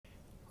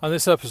On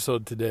this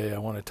episode today, I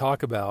want to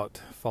talk about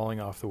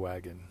falling off the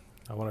wagon.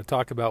 I want to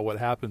talk about what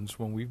happens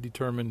when we've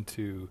determined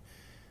to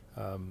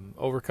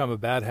overcome a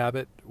bad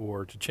habit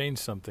or to change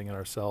something in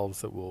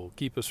ourselves that will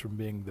keep us from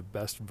being the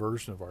best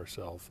version of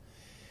ourselves.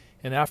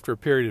 And after a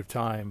period of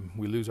time,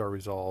 we lose our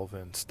resolve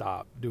and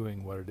stop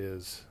doing what it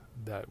is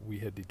that we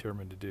had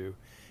determined to do.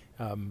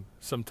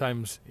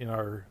 Sometimes in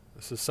our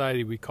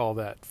society, we call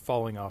that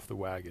falling off the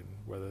wagon,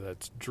 whether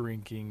that's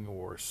drinking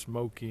or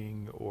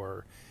smoking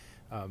or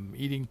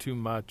eating too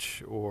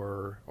much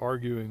or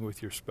arguing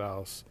with your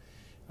spouse.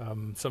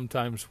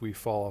 Sometimes we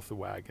fall off the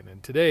wagon.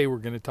 And today we're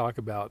going to talk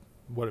about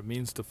what it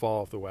means to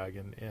fall off the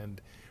wagon,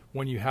 and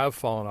when you have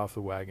fallen off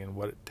the wagon,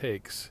 what it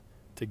takes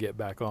to get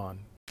back on.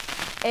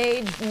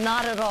 Age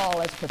not at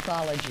all as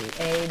pathology,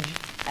 age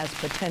as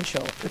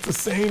potential. It's the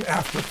same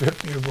after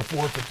 50 as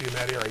before 50 in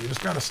that era. You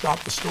just got to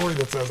stop the story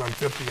that says I'm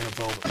 50 and it's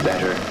over.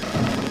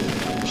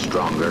 Better,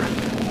 stronger,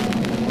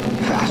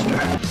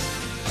 faster.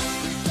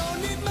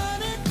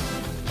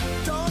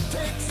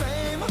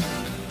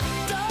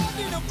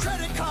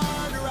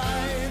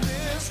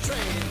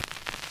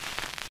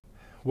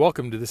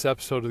 Welcome to this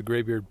episode of the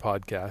Graybeard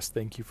Podcast.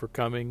 Thank you for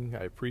coming.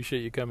 I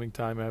appreciate you coming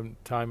time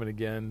and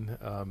again.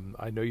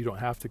 I know you don't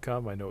have to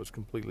come. I know it's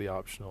completely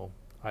optional.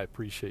 I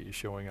appreciate you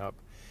showing up.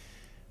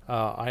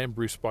 I am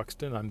Bruce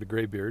Buxton. I'm the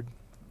Graybeard,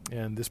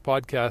 and this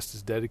podcast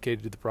is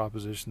dedicated to the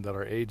proposition that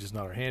our age is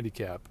not our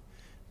handicap,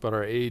 but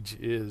our age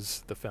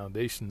is the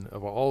foundation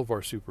of all of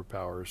our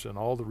superpowers and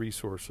all the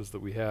resources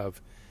that we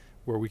have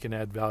where we can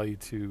add value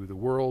to the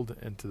world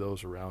and to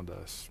those around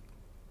us.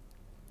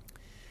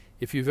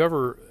 If you've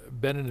ever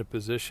been in a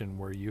position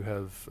where you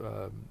have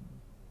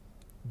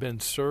been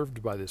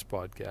served by this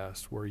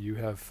podcast, where you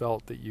have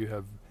felt that you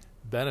have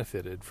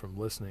benefited from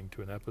listening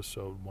to an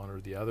episode, one or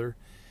the other,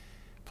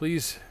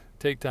 please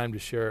take time to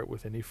share it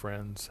with any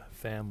friends,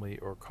 family,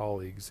 or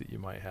colleagues that you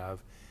might have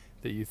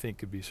that you think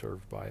could be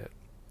served by it.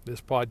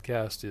 This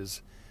podcast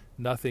is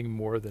nothing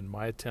more than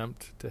my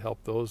attempt to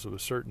help those of a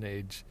certain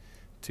age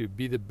to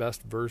be the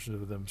best version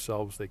of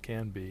themselves they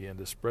can be, and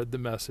to spread the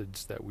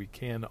message that we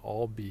can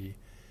all be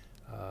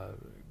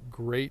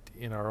great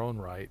in our own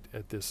right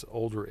at this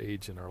older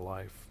age in our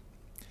life.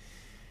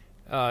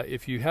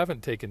 If you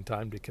haven't taken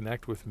time to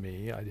connect with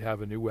me, I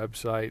have a new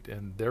website,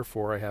 and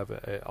therefore I have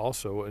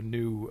also a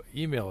new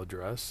email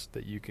address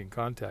that you can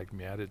contact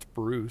me at. It's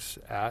Bruce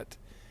at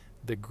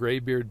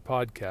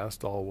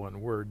thegraybeardpodcast, all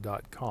one word,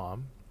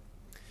 .com.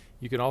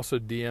 You can also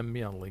DM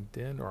me on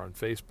LinkedIn or on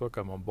Facebook.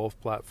 I'm on both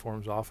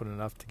platforms often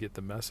enough to get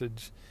the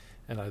message.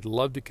 And I'd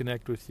love to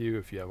connect with you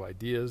if you have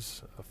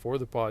ideas for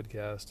the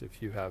podcast,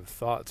 if you have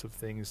thoughts of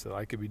things that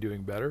I could be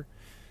doing better.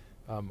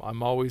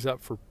 I'm always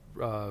up for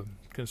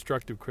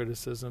constructive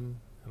criticism,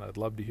 and I'd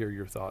love to hear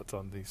your thoughts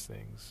on these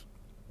things.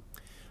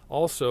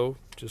 Also,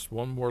 just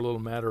one more little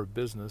matter of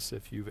business.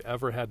 If you've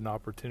ever had an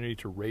opportunity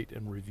to rate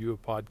and review a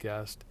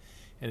podcast,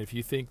 and if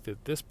you think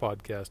that this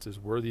podcast is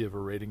worthy of a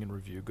rating and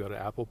review, go to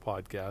Apple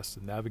Podcasts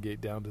and navigate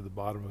down to the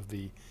bottom of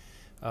the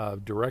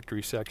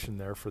directory section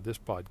there for this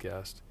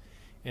podcast,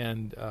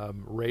 and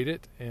rate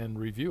it and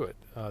review it.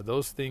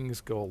 Those things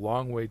go a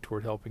long way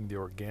toward helping the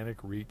organic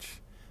reach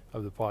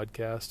of the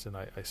podcast, and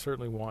I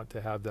certainly want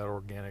to have that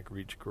organic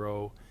reach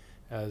grow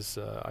as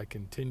I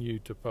continue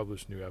to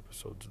publish new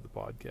episodes of the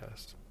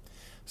podcast.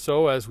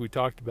 So as we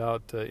talked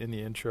about in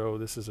the intro,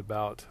 this is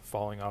about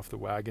falling off the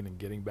wagon and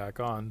getting back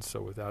on.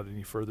 So without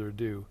any further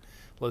ado,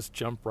 let's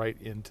jump right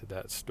into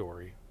that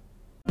story.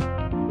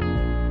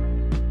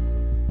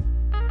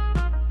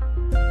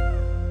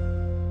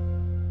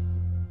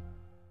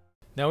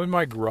 Now in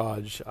my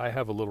garage, I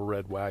have a little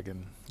red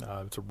wagon.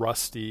 It's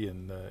rusty,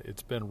 and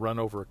it's been run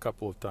over a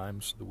couple of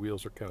times. So the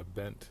wheels are kind of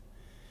bent.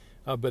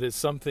 But it's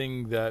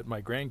something that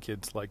my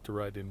grandkids like to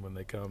ride in when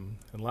they come.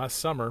 And last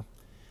summer,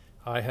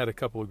 I had a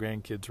couple of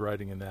grandkids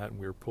riding in that, and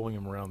we were pulling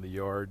them around the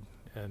yard.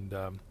 And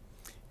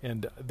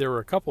there were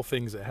a couple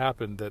things that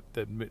happened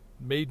that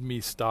made me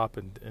stop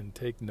and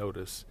take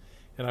notice.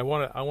 And I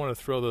want to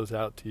throw those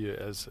out to you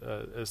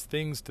as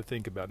things to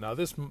think about. Now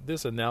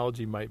this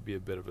analogy might be a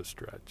bit of a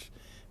stretch,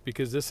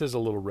 because this is a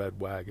little red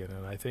wagon,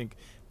 and I think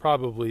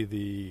probably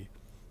the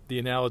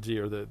analogy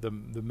or the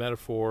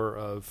metaphor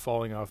of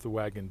falling off the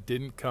wagon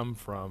didn't come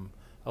from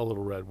a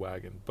little red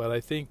wagon, but I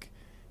think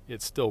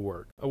it still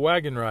worked. A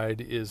wagon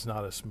ride is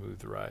not a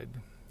smooth ride.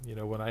 You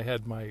know, when I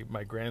had my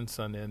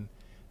grandson in,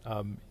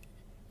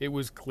 it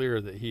was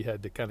clear that he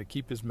had to kind of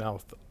keep his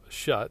mouth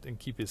shut and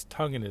keep his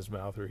tongue in his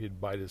mouth, or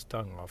he'd bite his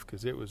tongue off,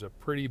 because it was a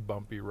pretty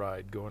bumpy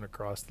ride going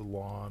across the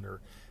lawn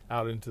or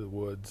out into the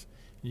woods.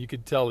 You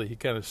could tell that he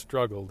kind of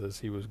struggled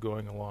as he was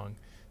going along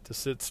to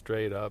sit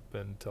straight up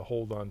and to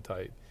hold on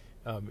tight.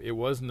 It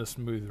wasn't a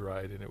smooth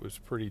ride, and it was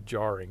pretty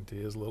jarring to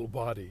his little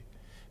body.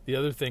 The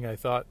other thing I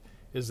thought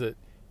is that,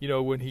 you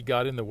know, when he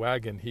got in the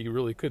wagon, he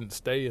really couldn't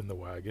stay in the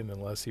wagon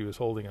unless he was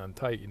holding on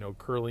tight, you know,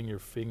 curling your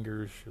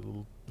fingers,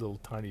 your little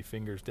tiny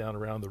fingers down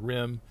around the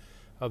rim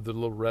of the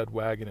little red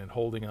wagon and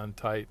holding on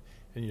tight.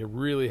 And you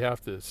really have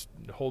to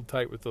hold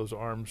tight with those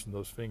arms and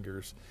those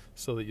fingers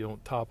so that you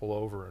don't topple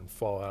over and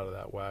fall out of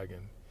that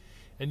wagon.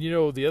 And you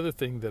know, the other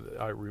thing that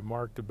I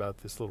remarked about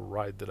this little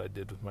ride that I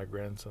did with my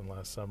grandson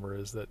last summer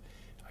is that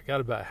I got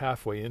about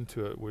halfway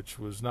into it, which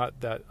was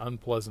not that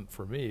unpleasant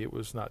for me. It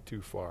was not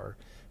too far.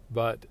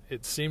 But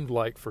it seemed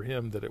like for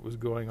him that it was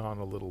going on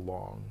a little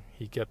long.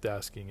 He kept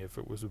asking if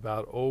it was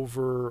about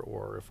over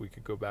or if we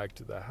could go back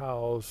to the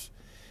house.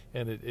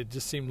 And it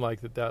just seemed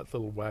like that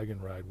little wagon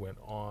ride went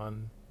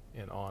on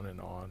and on and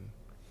on.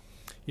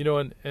 You know,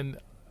 and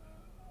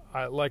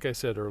I, like I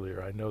said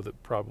earlier, I know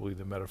that probably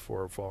the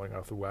metaphor of falling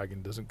off the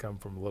wagon doesn't come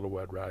from a little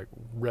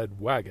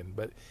red wagon.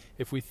 But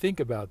if we think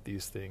about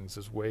these things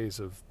as ways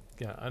of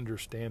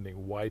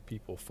understanding why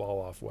people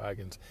fall off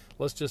wagons,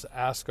 let's just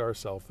ask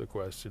ourselves the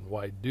question,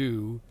 why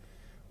do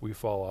we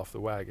fall off the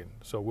wagon?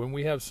 So when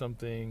we have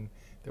something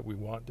that we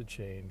want to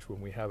change, when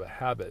we have a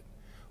habit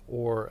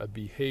or a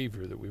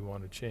behavior that we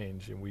want to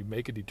change, and we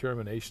make a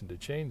determination to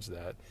change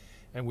that,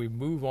 and we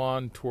move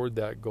on toward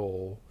that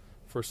goal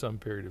for some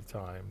period of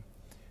time,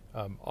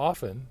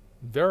 often,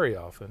 very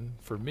often,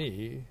 for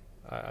me,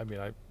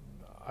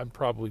 I'm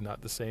probably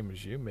not the same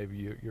as you.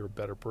 Maybe you're a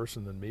better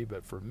person than me,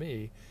 but for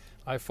me,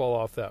 I fall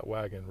off that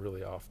wagon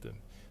really often.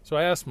 So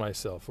I asked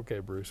myself, okay,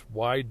 Bruce,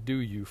 why do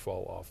you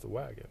fall off the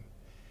wagon?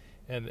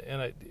 And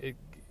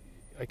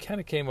I kind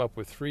of came up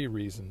with three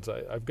reasons.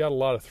 I've got a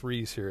lot of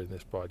threes here in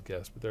this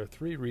podcast, but there are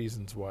three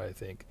reasons why I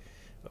think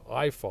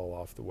I fall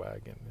off the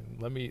wagon.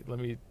 And let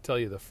me tell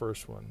you the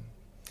first one.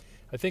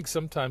 I think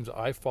sometimes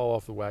I fall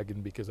off the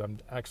wagon because I'm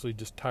actually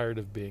just tired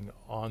of being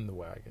on the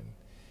wagon.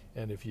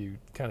 And if you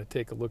kind of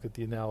take a look at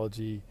the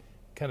analogy,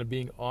 kind of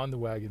being on the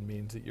wagon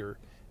means that you're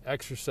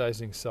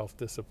exercising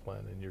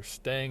self-discipline and you're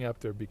staying up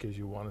there because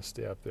you want to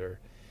stay up there.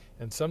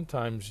 And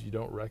sometimes you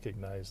don't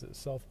recognize that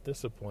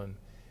self-discipline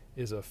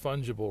is a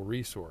fungible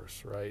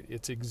resource, right?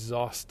 It's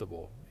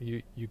exhaustible.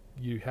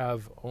 You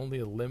have only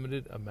a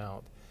limited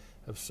amount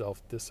of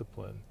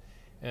self-discipline.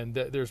 And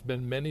there's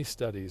been many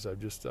studies,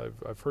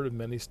 I've heard of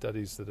many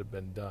studies that have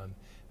been done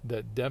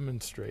that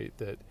demonstrate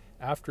that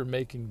after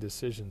making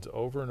decisions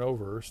over and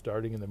over,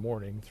 starting in the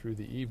morning through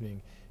the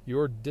evening,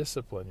 your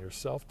discipline, your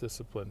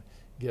self-discipline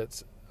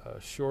gets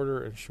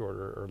shorter and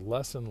shorter, or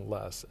less and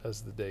less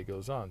as the day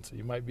goes on. So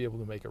you might be able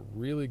to make a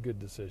really good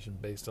decision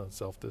based on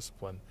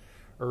self-discipline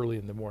early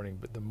in the morning,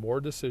 but the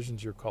more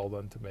decisions you're called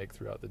on to make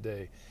throughout the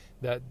day,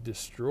 that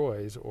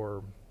destroys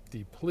or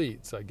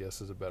depletes, I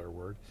guess is a better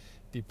word,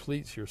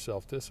 depletes your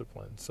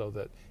self-discipline, so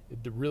that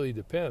it really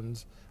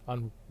depends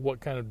on what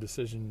kind of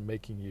decision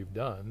making you've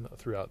done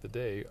throughout the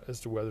day as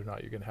to whether or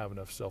not you're going to have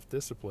enough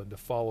self-discipline to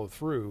follow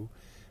through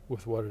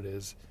with what it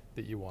is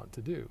that you want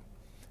to do.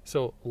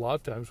 So a lot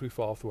of times we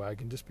fall off the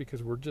wagon just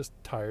because we're just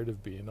tired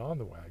of being on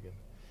the wagon.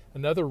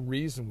 Another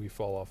reason we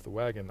fall off the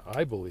wagon,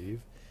 I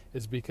believe,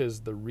 is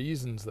because the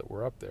reasons that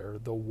we're up there,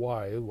 the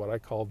why, what I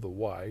call the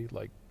why,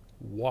 like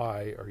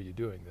why are you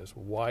doing this?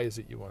 Why is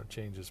it you want to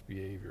change this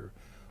behavior?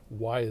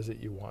 Why is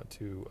it you want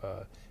to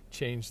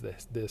change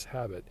this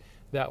habit?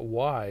 That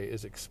why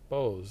is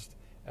exposed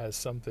as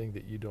something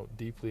that you don't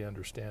deeply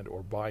understand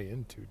or buy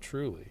into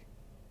truly.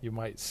 You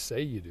might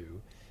say you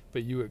do,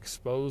 but you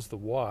expose the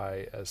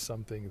why as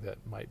something that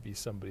might be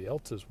somebody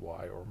else's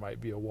why, or might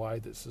be a why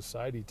that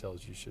society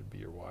tells you should be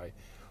your why,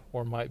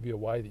 or might be a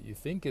why that you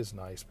think is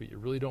nice, but you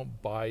really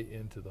don't buy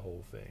into the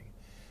whole thing.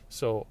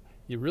 So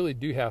you really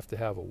do have to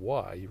have a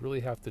why. You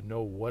really have to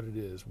know what it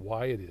is,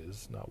 why it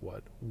is, not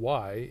what,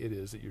 why it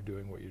is that you're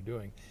doing what you're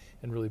doing,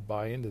 and really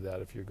buy into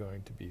that if you're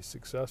going to be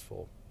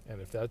successful. And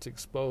if that's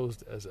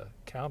exposed as a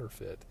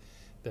counterfeit,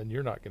 then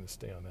you're not going to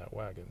stay on that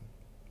wagon.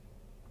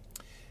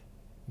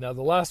 Now,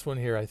 the last one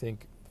here, I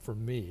think, for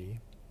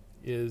me,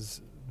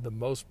 is the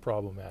most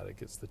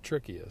problematic. It's the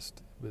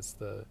trickiest. It's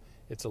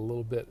a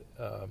little bit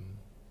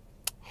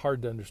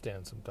hard to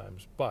understand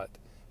sometimes, but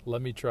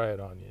let me try it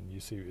on you and you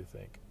see what you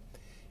think.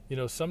 You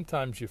know,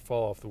 sometimes you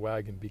fall off the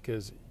wagon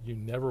because you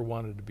never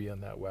wanted to be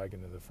on that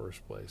wagon in the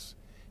first place.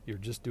 You're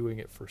just doing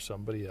it for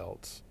somebody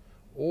else,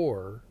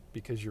 or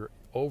because your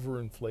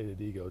overinflated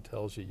ego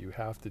tells you you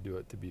have to do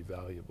it to be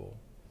valuable.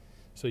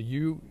 So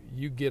you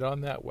get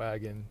on that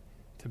wagon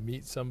to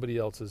meet somebody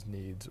else's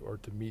needs, or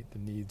to meet the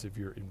needs of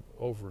your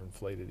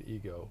overinflated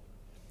ego.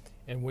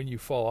 And when you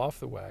fall off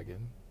the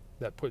wagon,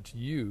 that puts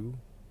you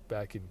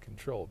back in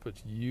control. It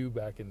puts you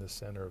back in the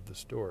center of the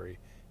story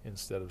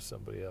instead of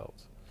somebody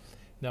else.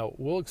 Now,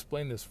 we'll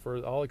explain this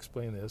further. I'll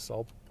explain this.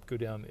 I'll go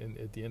down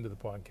at the end of the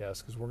podcast,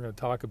 because we're going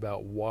to talk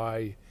about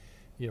why,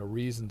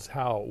 reasons,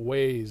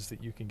 ways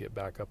that you can get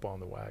back up on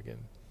the wagon.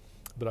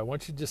 But I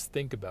want you to just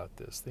think about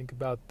this. Think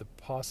about the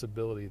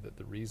possibility that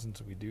the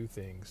reasons we do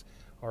things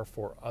are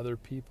for other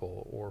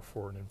people or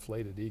for an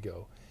inflated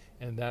ego.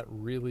 And that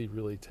really,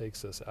 really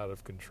takes us out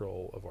of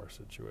control of our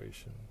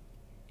situation.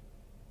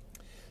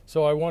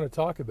 So I want to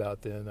talk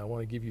about then, I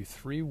want to give you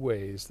 3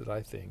 ways that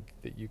I think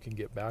that you can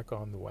get back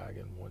on the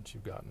wagon once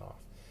you've gotten off.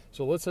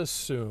 So let's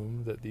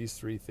assume that these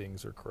 3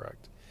 things are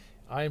correct.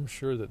 I am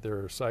sure that there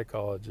are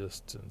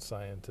psychologists and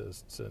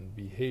scientists and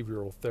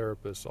behavioral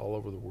therapists all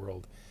over the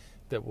world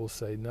that will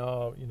say,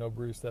 no,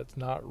 Bruce, that's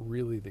not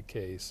really the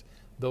case.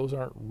 Those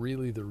aren't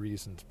really the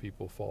reasons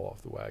people fall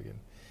off the wagon.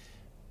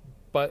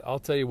 But I'll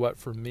tell you what,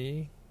 for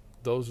me,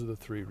 those are the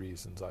three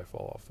reasons I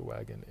fall off the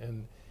wagon.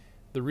 And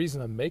the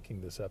reason I'm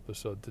making this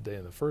episode today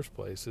in the first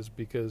place is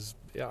because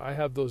I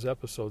have those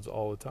episodes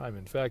all the time.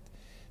 In fact,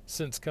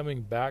 since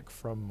coming back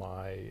from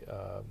my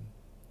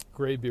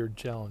Graybeard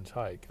Challenge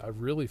hike,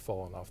 I've really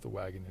fallen off the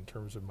wagon in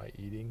terms of my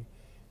eating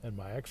and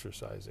my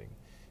exercising.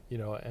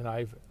 And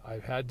I've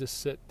had to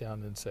sit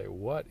down and say,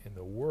 what in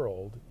the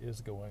world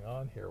is going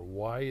on here?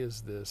 Why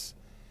is this?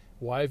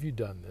 Why have you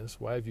done this?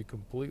 Why have you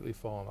completely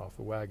fallen off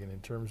the wagon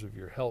in terms of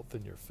your health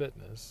and your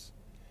fitness?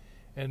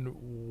 And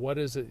what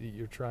is it that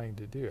you're trying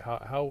to do?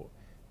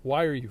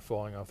 Why are you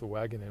falling off the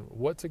wagon, and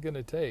what's it going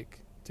to take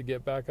to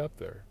get back up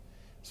there?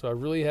 So I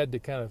really had to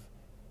kind of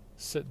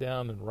sit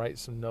down and write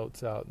some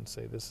notes out and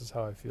say, this is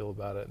how I feel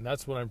about it. And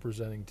that's what I'm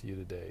presenting to you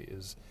today.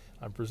 Is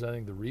I'm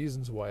presenting the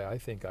reasons why I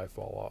think I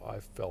fell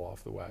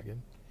off the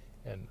wagon,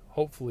 and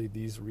hopefully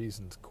these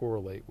reasons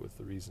correlate with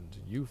the reasons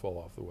you fall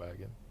off the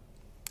wagon,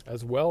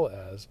 as well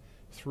as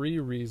three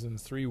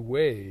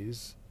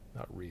ways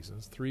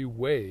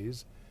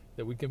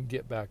that we can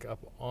get back up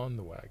on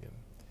the wagon.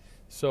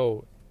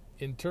 So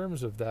in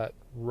terms of that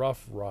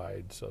rough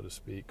ride, so to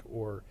speak,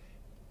 or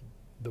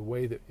the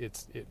way that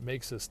it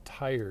makes us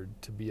tired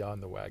to be on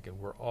the wagon,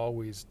 we're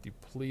always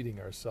depleting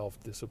our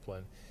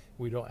self-discipline.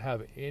 We don't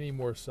have any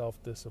more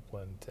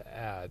self-discipline to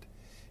add.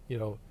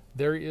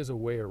 There is a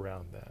way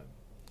around that.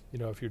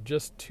 If you're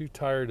just too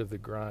tired of the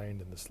grind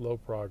and the slow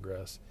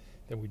progress,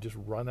 then we just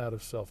run out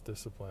of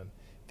self-discipline.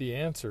 The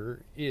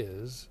answer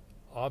is,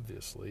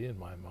 obviously, in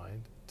my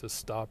mind, to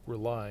stop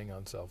relying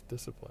on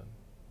self-discipline.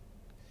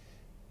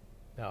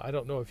 Now, I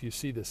don't know if you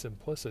see the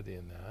simplicity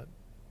in that,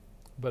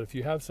 but if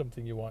you have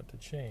something you want to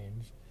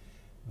change,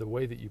 the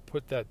way that you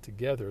put that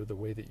together, the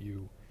way that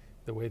you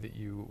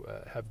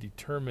have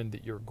determined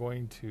that you're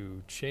going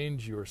to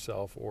change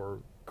yourself or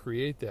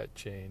create that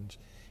change,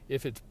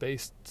 if it's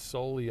based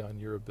solely on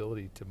your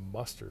ability to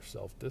muster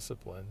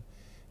self-discipline,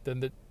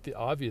 then the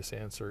obvious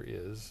answer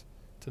is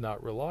to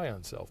not rely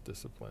on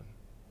self-discipline.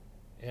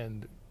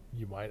 And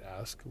you might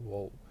ask,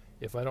 well,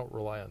 if I don't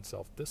rely on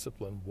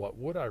self-discipline, what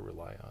would I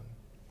rely on?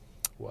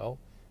 Well,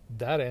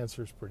 that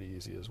answer is pretty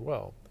easy as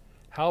well.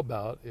 How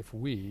about if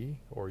we,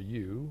 or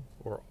you,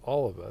 or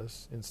all of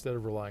us, instead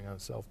of relying on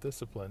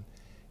self-discipline,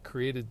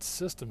 created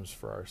systems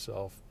for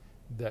ourselves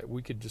that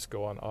we could just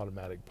go on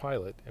automatic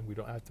pilot, and we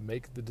don't have to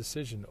make the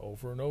decision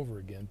over and over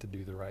again to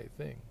do the right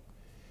thing.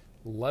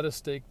 Let us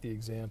take the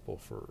example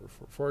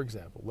for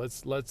example.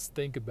 Let's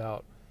think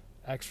about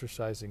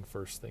exercising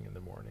first thing in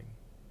the morning.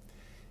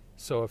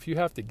 So if you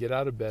have to get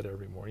out of bed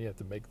every morning, you have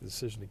to make the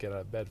decision to get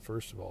out of bed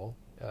first of all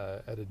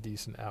at a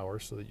decent hour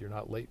so that you're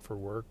not late for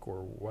work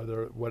or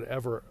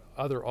whatever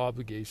other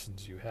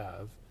obligations you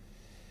have.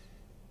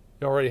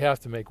 You already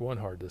have to make one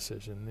hard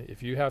decision.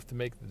 If you have to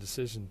make the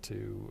decision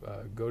to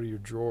go to your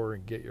drawer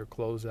and get your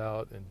clothes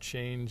out and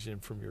change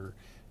from your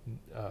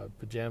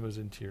pajamas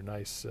into your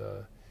nice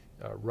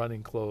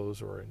running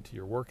clothes or into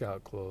your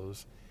workout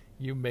clothes,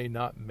 you may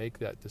not make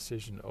that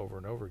decision over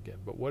and over again.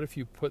 But what if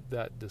you put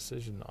that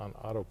decision on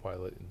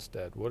autopilot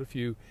instead? What if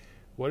you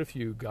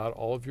got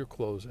all of your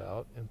clothes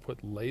out and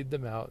laid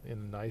them out in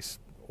a nice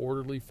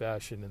orderly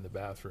fashion in the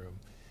bathroom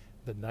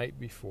the night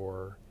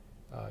before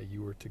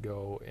you were to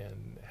go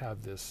and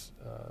have this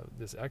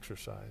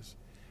exercise?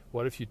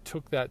 What if you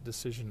took that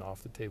decision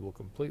off the table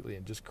completely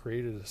and just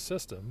created a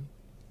system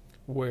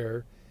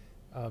where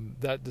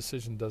that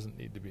decision doesn't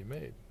need to be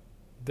made?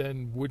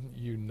 Then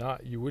you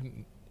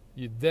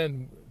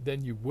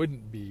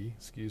wouldn't be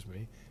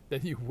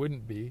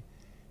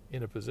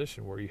in a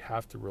position where you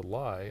have to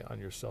rely on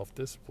your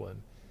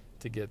self-discipline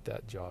to get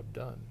that job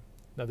done.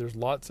 Now, there's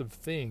lots of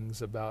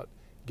things about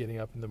getting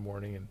up in the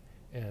morning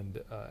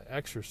and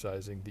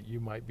exercising that you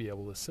might be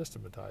able to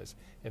systematize.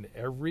 And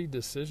every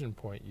decision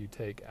point you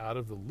take out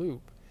of the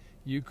loop,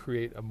 you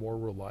create a more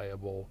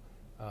reliable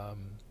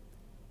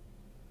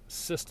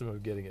system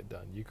of getting it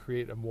done. You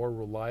create a more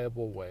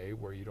reliable way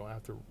where you don't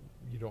have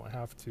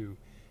to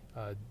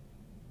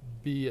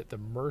be at the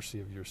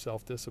mercy of your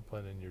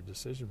self-discipline and your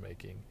decision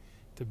making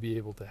to be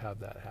able to have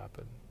that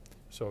happen.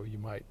 So you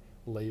might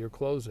lay your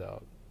clothes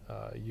out.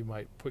 You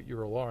might put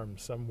your alarm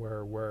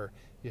somewhere where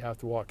you have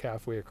to walk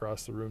halfway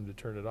across the room to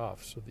turn it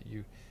off, so that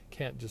you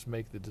can't just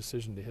make the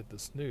decision to hit the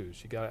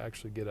snooze. You got to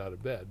actually get out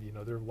of bed.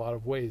 There are a lot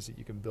of ways that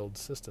you can build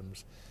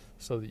systems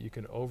so that you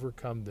can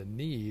overcome the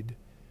need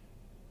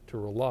to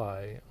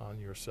rely on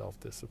your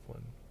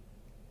self-discipline.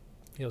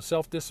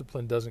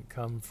 Self-discipline doesn't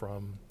come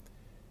from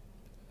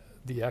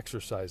the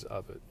exercise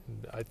of it.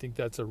 And I think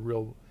that's a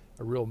real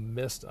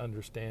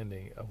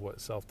misunderstanding of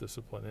what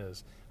self-discipline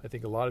is. I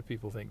think a lot of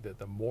people think that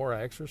the more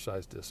I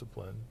exercise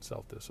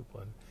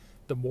self-discipline,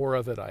 the more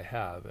of it I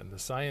have. And the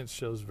science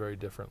shows very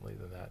differently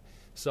than that.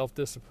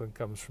 Self-discipline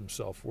comes from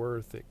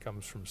self-worth. It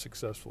comes from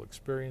successful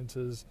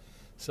experiences.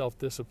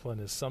 Self-discipline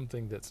is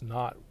something it's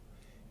not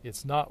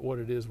what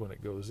it is when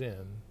it goes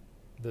in.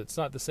 That's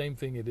not the same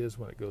thing it is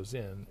when it goes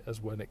in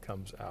as when it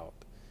comes out.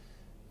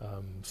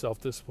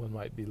 Self-discipline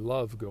might be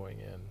love going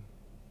in,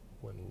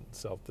 when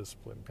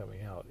self-discipline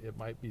coming out. It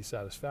might be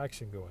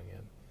satisfaction going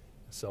in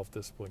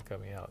self-discipline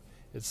coming out.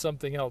 It's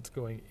something else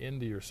going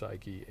into your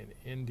psyche and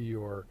into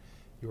your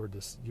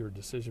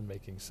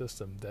decision-making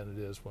system than it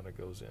is when it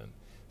goes in.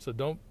 So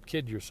don't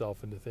kid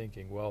yourself into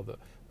thinking, well, the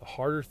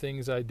harder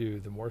things I do,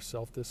 the more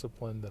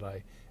self-discipline that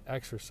I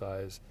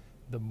exercise,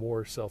 the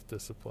more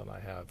self-discipline I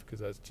have, because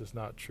that's just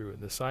not true, and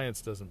the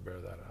science doesn't bear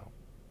that out.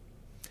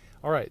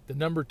 All right, the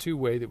number 2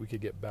 way that we could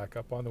get back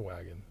up on the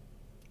wagon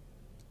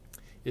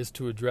is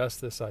to address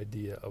this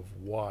idea of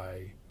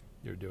why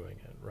you're doing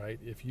it, right?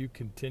 If you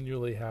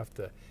continually have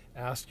to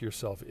ask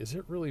yourself, is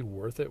it really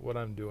worth it what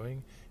I'm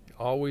doing?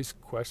 Always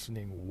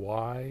questioning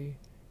why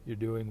you're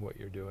doing what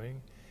you're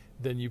doing,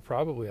 then you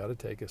probably ought to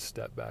take a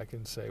step back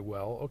and say,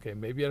 well, okay,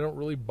 maybe I don't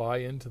really buy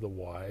into the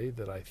why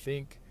that I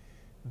think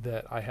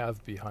that I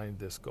have behind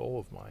this goal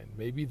of mine.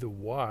 Maybe the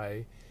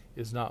why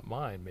is not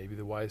mine. Maybe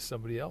the why is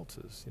somebody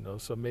else's,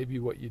 So maybe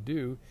what you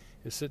do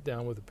is sit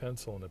down with a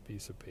pencil and a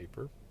piece of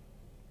paper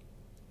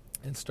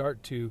and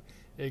start to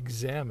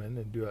examine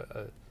and do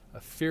a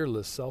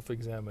fearless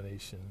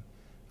self-examination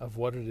of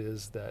what it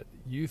is that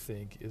you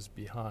think is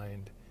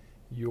behind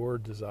your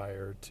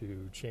desire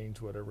to change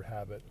whatever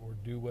habit or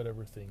do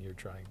whatever thing you're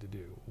trying to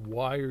do.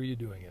 Why are you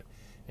doing it?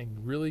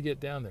 And really get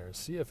down there and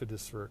see if it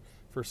is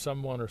for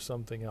someone or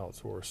something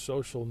else, or a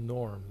social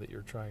norm that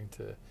you're trying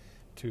to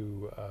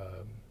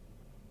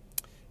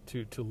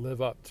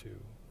live up to,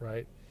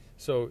 right?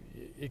 So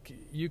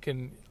you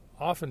can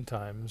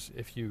oftentimes,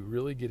 if you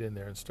really get in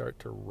there and start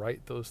to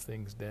write those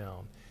things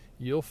down,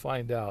 you'll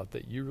find out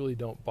that you really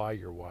don't buy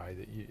your why,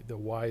 that the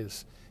why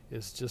is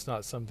just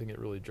not something that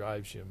really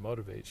drives you and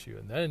motivates you.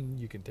 And then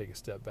you can take a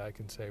step back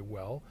and say,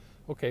 well,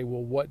 okay,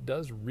 well, what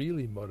does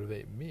really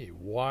motivate me?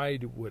 Why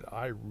would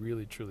I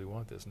really truly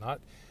want this? Not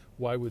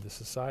why would the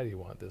society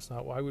want this?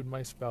 Not why would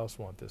my spouse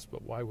want this?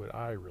 But why would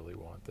I really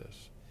want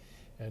this?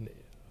 And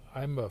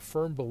I'm a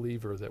firm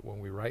believer that when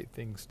we write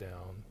things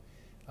down,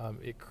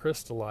 it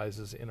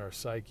crystallizes in our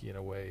psyche in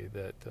a way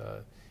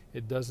that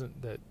it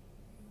doesn't, that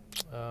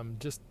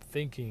just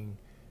thinking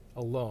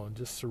alone,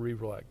 just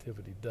cerebral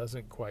activity,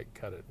 doesn't quite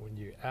cut it. When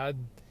you add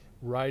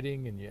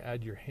writing and you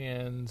add your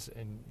hands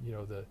and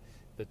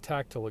the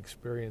tactile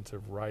experience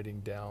of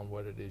writing down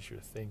what it is you're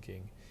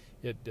thinking,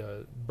 it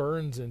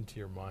burns into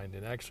your mind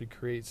and actually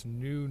creates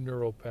new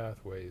neural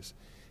pathways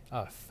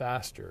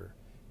faster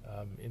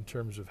in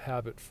terms of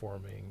habit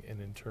forming and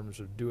in terms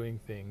of doing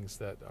things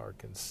that are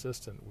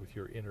consistent with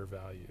your inner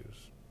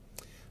values.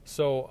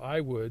 So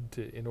I would,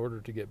 in order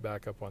to get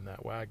back up on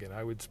that wagon,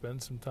 I would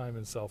spend some time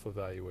in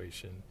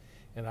self-evaluation,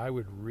 and I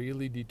would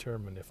really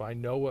determine if I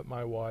know what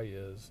my why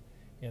is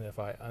and if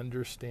I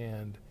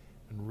understand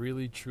and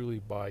really truly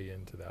buy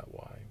into that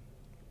why.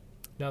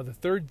 Now the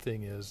third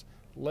thing is,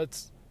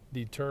 let's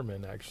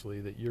determine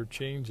actually that you're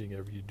changing.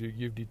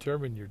 You've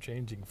determined you're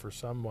changing for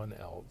someone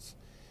else,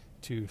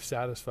 to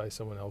satisfy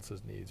someone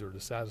else's needs or to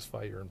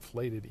satisfy your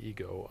inflated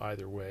ego.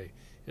 Either way,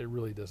 it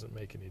really doesn't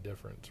make any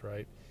difference,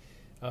 right?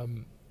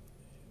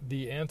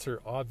 The answer,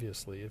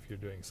 obviously, if you're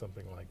doing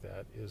something like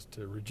that, is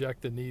to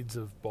reject the needs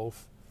of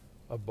both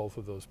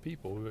of those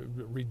people.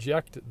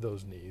 Reject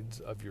those needs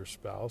of your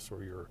spouse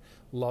or your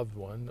loved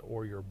one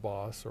or your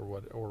boss or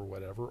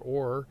whatever,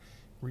 or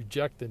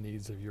reject the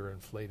needs of your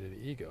inflated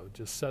ego.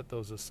 Just set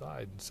those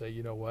aside and say,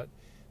 you know what?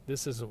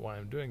 This isn't why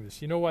I'm doing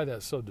this. You know why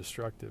that's so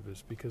destructive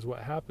is because what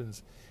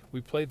happens, we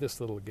play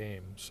this little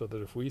game so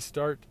that if we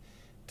start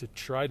to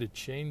try to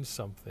change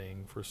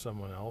something for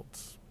someone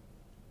else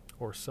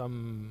or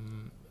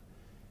something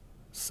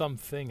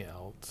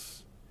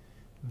else,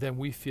 then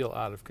we feel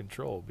out of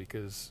control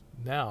because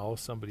now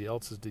somebody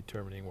else is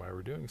determining why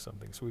we're doing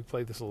something. So we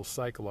play this little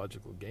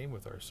psychological game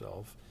with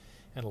ourselves,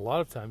 and a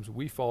lot of times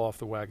we fall off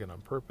the wagon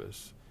on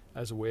purpose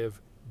as a way of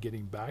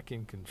getting back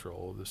in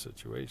control of the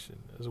situation,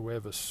 as a way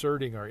of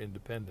asserting our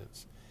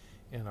independence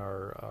and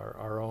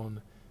our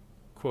own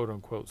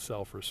quote-unquote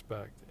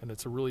self-respect. And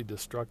it's a really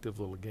destructive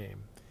little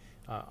game.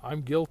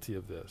 I'm guilty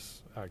of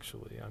this,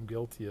 actually. I'm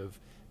guilty of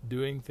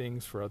doing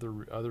things for other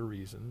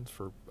reasons,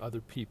 for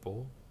other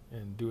people,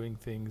 and doing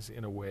things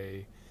in a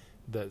way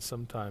that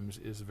sometimes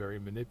is very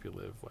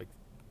manipulative,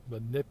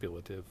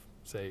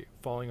 say,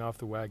 falling off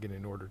the wagon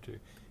in order to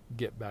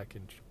get back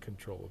in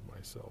control of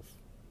myself.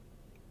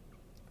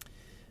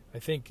 I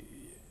think,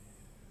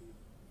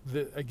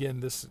 again,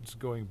 this is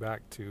going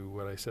back to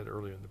what I said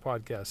earlier in the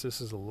podcast.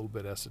 This is a little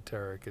bit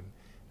esoteric and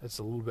it's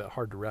a little bit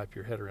hard to wrap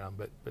your head around,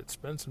 but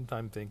spend some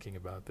time thinking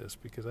about this,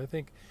 because I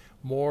think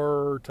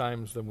more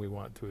times than we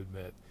want to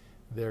admit,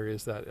 there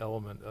is that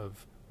element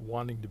of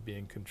wanting to be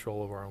in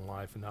control of our own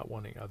life and not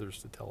wanting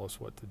others to tell us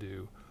what to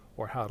do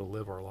or how to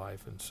live our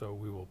life. And so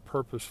we will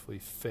purposefully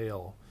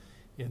fail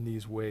in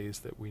these ways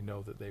that we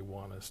know that they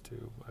want us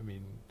to. I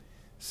mean,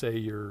 say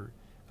you're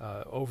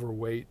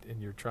overweight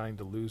and you're trying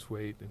to lose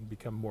weight and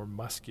become more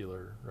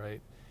muscular, right?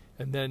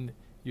 And then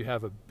you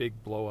have a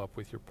big blow up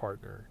with your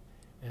partner,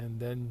 and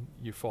then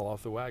you fall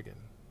off the wagon.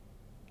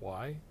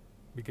 Why?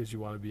 Because you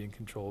want to be in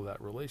control of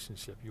that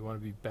relationship. You want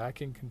to be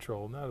back in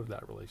control, not of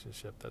that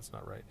relationship, that's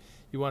not right.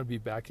 You want to be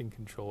back in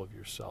control of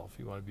yourself.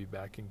 You want to be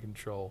back in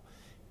control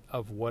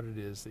of what it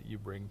is that you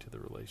bring to the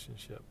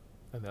relationship.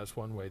 And that's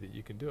one way that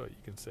you can do it.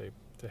 You can say,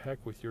 to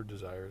heck with your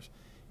desires.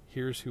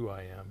 Here's who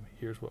I am.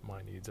 Here's what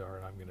my needs are,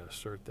 and I'm going to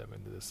assert them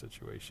into this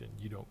situation.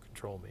 You don't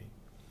control me.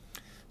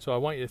 So I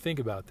want you to think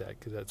about that,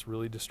 because that's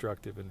really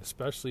destructive, and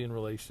especially in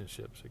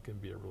relationships, it can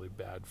be a really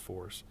bad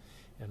force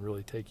and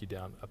really take you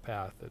down a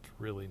path that's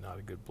really not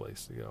a good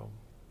place to go.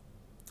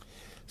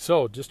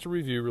 So just to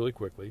review really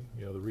quickly,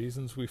 the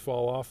reasons we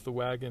fall off the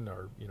wagon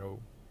are,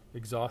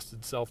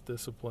 exhausted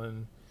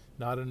self-discipline,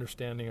 not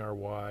understanding our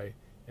why,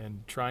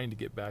 and trying to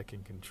get back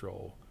in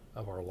control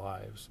of our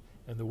lives.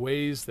 And the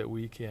ways that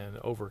we can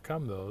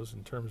overcome those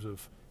in terms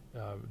of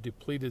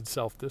depleted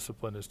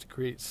self-discipline is to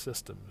create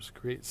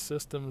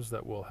systems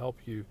that will help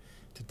you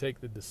to take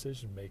the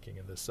decision-making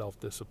and the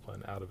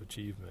self-discipline out of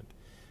achievement.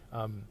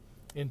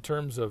 In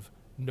terms of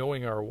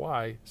knowing our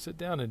why, sit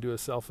down and do a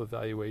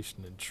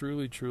self-evaluation and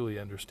truly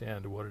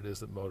understand what it is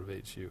that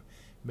motivates you.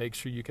 Make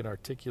sure you can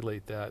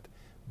articulate that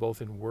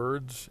both in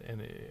words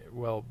and,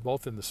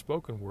 both in the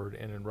spoken word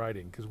and in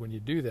writing, because when you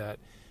do that,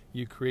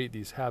 you create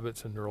these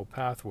habits and neural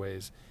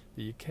pathways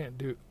that you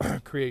can't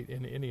create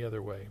in any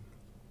other way.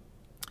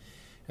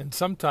 And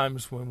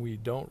sometimes when we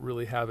don't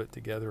really have it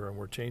together and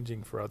we're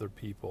changing for other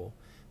people,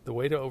 the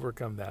way to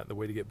overcome that, the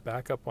way to get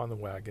back up on the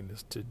wagon,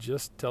 is to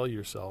just tell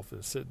yourself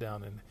and sit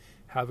down and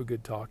have a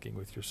good talking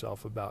with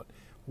yourself about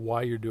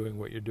why you're doing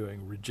what you're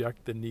doing.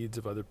 Reject the needs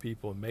of other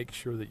people and make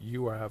sure that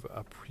you have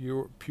a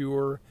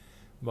pure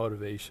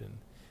motivation,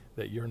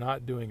 that you're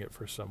not doing it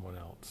for someone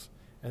else.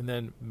 And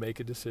then make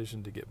a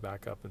decision to get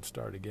back up and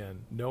start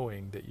again,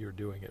 knowing that you're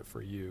doing it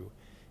for you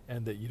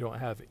and that you don't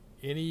have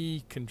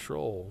any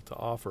control to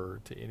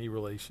offer to any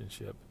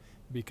relationship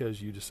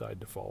because you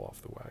decide to fall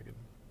off the wagon.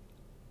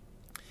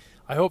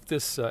 I hope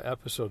this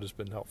episode has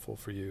been helpful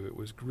for you. It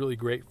was really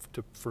great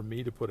for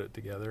me to put it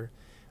together.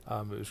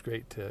 It was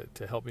great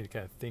to help me to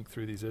kind of think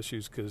through these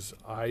issues, because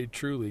I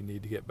truly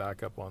need to get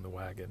back up on the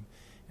wagon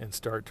and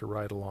start to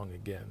ride along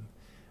again.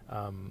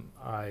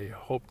 I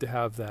hope to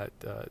have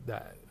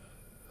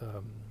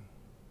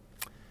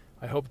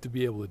I hope to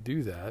be able to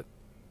do that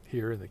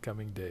here in the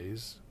coming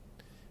days.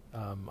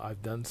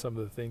 I've done some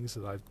of the things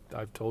that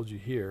I've told you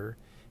here,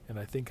 and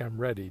I think I'm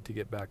ready to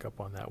get back up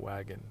on that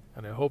wagon.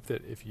 And I hope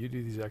that if you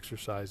do these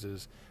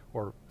exercises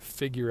or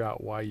figure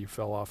out why you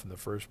fell off in the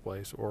first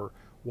place or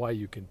why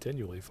you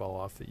continually fall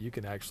off, that you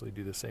can actually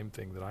do the same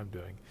thing that I'm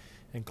doing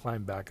and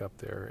climb back up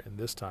there, and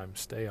this time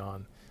stay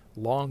on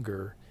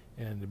longer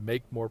and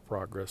make more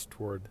progress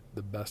toward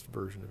the best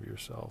version of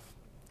yourself.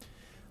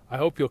 I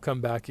hope you'll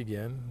come back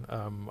again.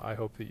 I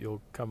hope that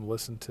you'll come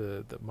listen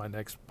to my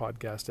next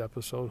podcast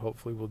episode.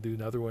 Hopefully we'll do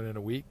another one in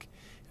a week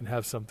and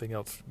have something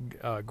else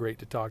great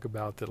to talk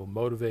about that'll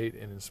motivate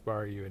and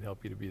inspire you and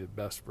help you to be the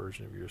best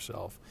version of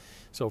yourself.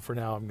 So for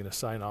now, I'm going to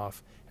sign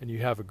off, and you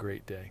have a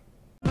great day.